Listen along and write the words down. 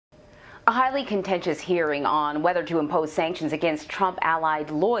A highly contentious hearing on whether to impose sanctions against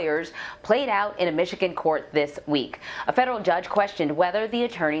Trump-allied lawyers played out in a Michigan court this week. A federal judge questioned whether the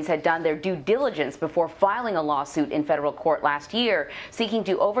attorneys had done their due diligence before filing a lawsuit in federal court last year seeking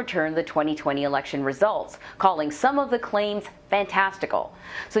to overturn the 2020 election results, calling some of the claims fantastical.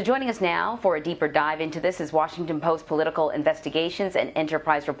 So joining us now for a deeper dive into this is Washington Post political investigations and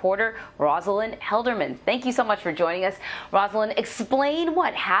enterprise reporter Rosalind Helderman. Thank you so much for joining us. Rosalind, explain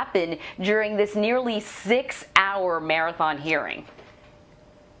what happened during this nearly 6-hour marathon hearing.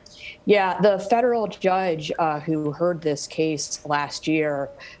 Yeah, the federal judge who heard this case last year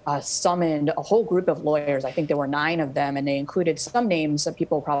summoned a whole group of lawyers. I think there were 9 of them, and they included some names that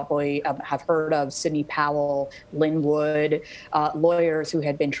people probably have heard of: Sidney Powell, Lynn Wood, lawyers who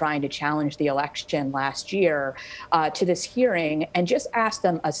had been trying to challenge the election last year to this hearing, and just asked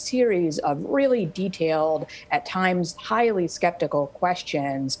them a series of really detailed, at times highly skeptical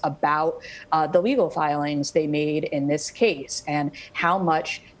questions about the legal filings they made in this case and how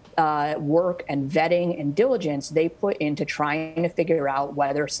much work and vetting and diligence they put into trying to figure out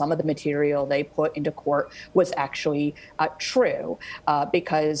whether some of the material they put into court was actually true,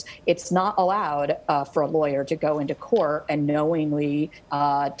 because it's not allowed for a lawyer to go into court and knowingly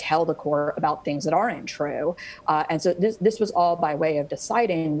tell the court about things that aren't true. And so this was all by way of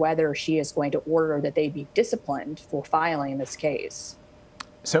deciding whether she is going to order that they be disciplined for filing this case.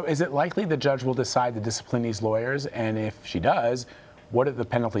 So is it likely the judge will decide to discipline these lawyers? And if she does, what are the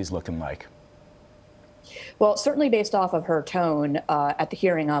penalties looking like? Well, certainly based off of her tone at the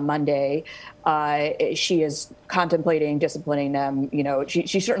hearing on Monday, she is contemplating disciplining them. You know,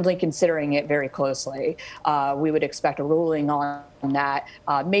 she's certainly considering it very closely. We would expect a ruling on that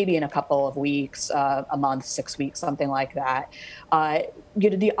maybe in a couple of weeks, a month, 6 weeks, something like that.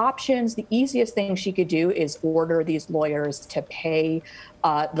 The options, the easiest thing she could do is order these lawyers to pay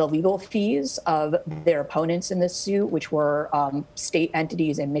the legal fees of their opponents in this suit, which were state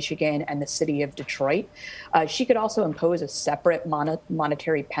entities in Michigan and the city of Detroit. She could also impose a separate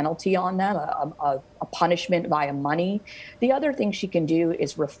monetary penalty on them, a punishment via money. The other thing she can do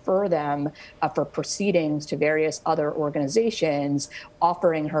is refer them for proceedings to various other organizations,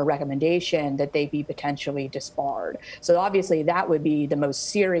 offering her recommendation that they be potentially disbarred. So obviously that would be the most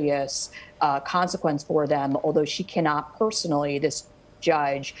serious consequence for them, although she cannot personally, this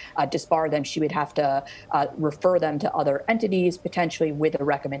judge, disbar them. She would have to refer them to other entities, potentially with a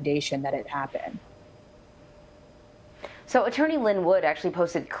recommendation that it happen. So Attorney Lynn Wood actually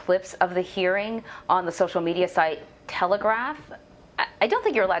posted clips of the hearing on the social media site Telegraph. I don't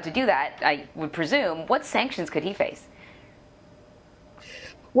think you're allowed to do that, I would presume. What sanctions could he face?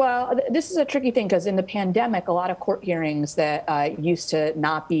 Well, this is a tricky thing because in the pandemic, a lot of court hearings that used to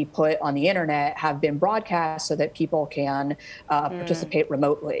not be put on the internet have been broadcast so that people can participate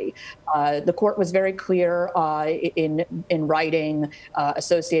remotely. The court was very clear in writing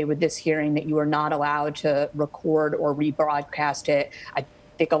associated with this hearing that you are not allowed to record or rebroadcast it. I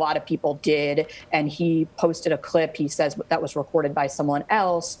think a lot of people did, and he posted a clip, he says, that was recorded by someone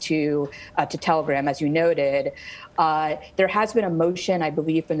else to Telegram, as you noted. There has been a motion, I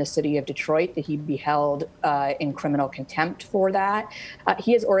believe, from the city of Detroit that he be held in criminal contempt for that.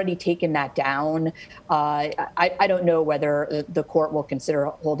 He has already taken that down. I don't know whether the court will consider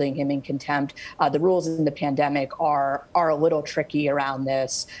holding him in contempt. The rules in the pandemic are a little tricky around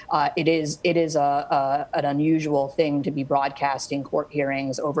this. It is an unusual thing to be broadcasting court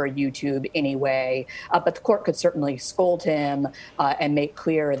hearings over YouTube anyway, but the court could certainly scold him and make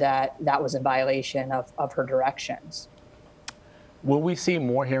clear that that was in violation of her directions. Will we see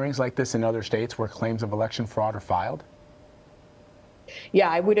more hearings like this in other states where claims of election fraud are filed? Yeah,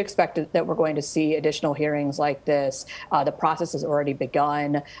 I would expect that we're going to see additional hearings like this. The process has already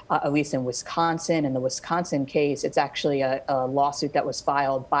begun, at least in Wisconsin. In the Wisconsin case, it's actually a lawsuit that was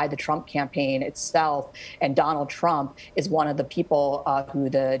filed by the Trump campaign itself. And Donald Trump is one of the people who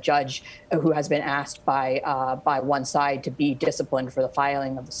the judge, who has been asked by one side to be disciplined for the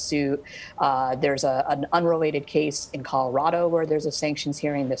filing of the suit. There's an unrelated case in Colorado where there's a sanctions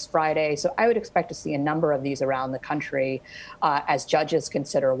hearing this Friday. So I would expect to see a number of these around the country as judges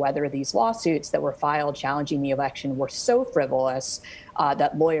consider whether these lawsuits that were filed challenging the election were so frivolous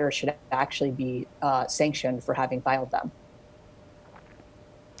that lawyers should actually be sanctioned for having filed them.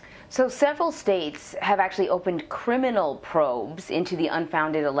 So several states have actually opened criminal probes into the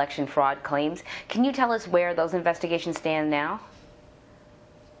unfounded election fraud claims. Can you tell us where those investigations stand now?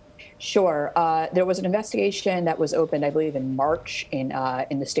 Sure. There was an investigation that was opened, I believe, in March in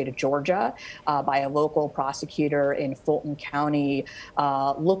the state of Georgia by a local prosecutor in Fulton County,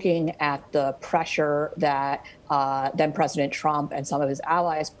 looking at the pressure that then President Trump and some of his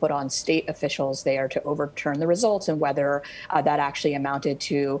allies put on state officials there to overturn the results and whether that actually amounted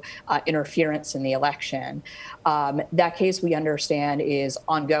to interference in the election. That case, we understand, is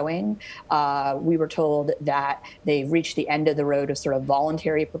ongoing. We were told that they've reached the end of the road of sort of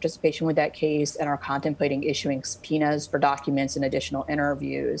voluntary participation with that case and are contemplating issuing subpoenas for documents and additional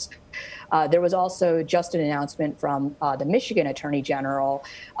interviews. There was also just an announcement from the Michigan Attorney General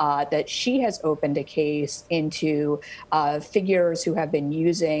that she has opened a case into figures who have been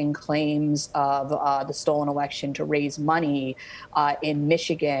using claims of the stolen election to raise money in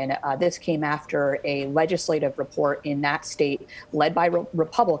Michigan. This came after a legislative report in that state led by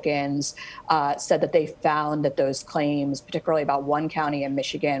Republicans said that they found that those claims, particularly about one county in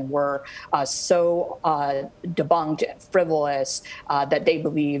Michigan, were so debunked, frivolous, that they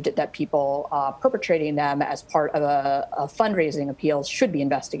believed that people perpetrating them as part of a fundraising appeal should be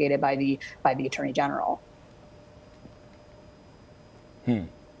investigated by the Attorney General.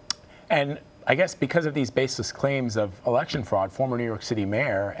 And I guess because of these baseless claims of election fraud, former New York City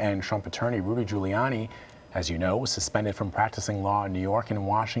mayor and Trump attorney Rudy Giuliani, as you know, was suspended from practicing law in New York and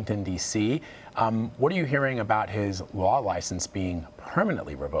Washington, D.C. What are you hearing about his law license being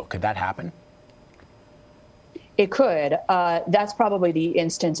permanently revoked? Could that happen? It could. That's probably the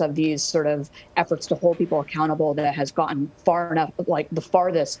instance of these sort of efforts to hold people accountable that has gotten far enough, like the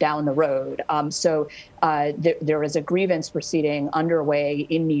farthest down the road. There is a grievance proceeding underway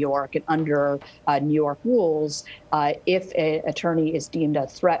in New York and under New York rules. If an attorney is deemed a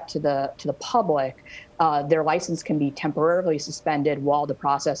threat to the public, their license can be temporarily suspended while the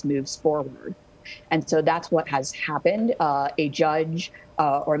process moves forward. And so that's what has happened. A judge,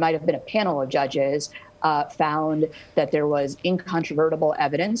 or it might have been a panel of judges, found that there was incontrovertible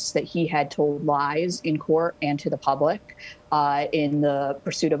evidence that he had told lies in court and to the public in the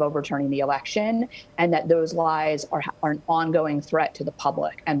pursuit of overturning the election, and that those lies are an ongoing threat to the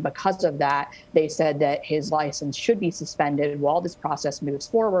public. And because of that, they said that his license should be suspended while this process moves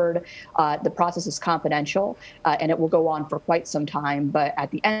forward. The process is confidential, and it will go on for quite some time, but at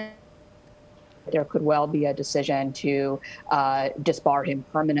the end, there could well be a decision to disbar him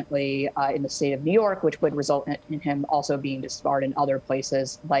permanently in the state of New York, which would result in him also being disbarred in other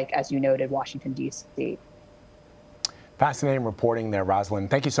places, like, as you noted, Washington, D.C. Fascinating reporting there,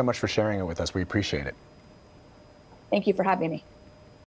 Rosalind. Thank you so much for sharing it with us. We appreciate it. Thank you for having me.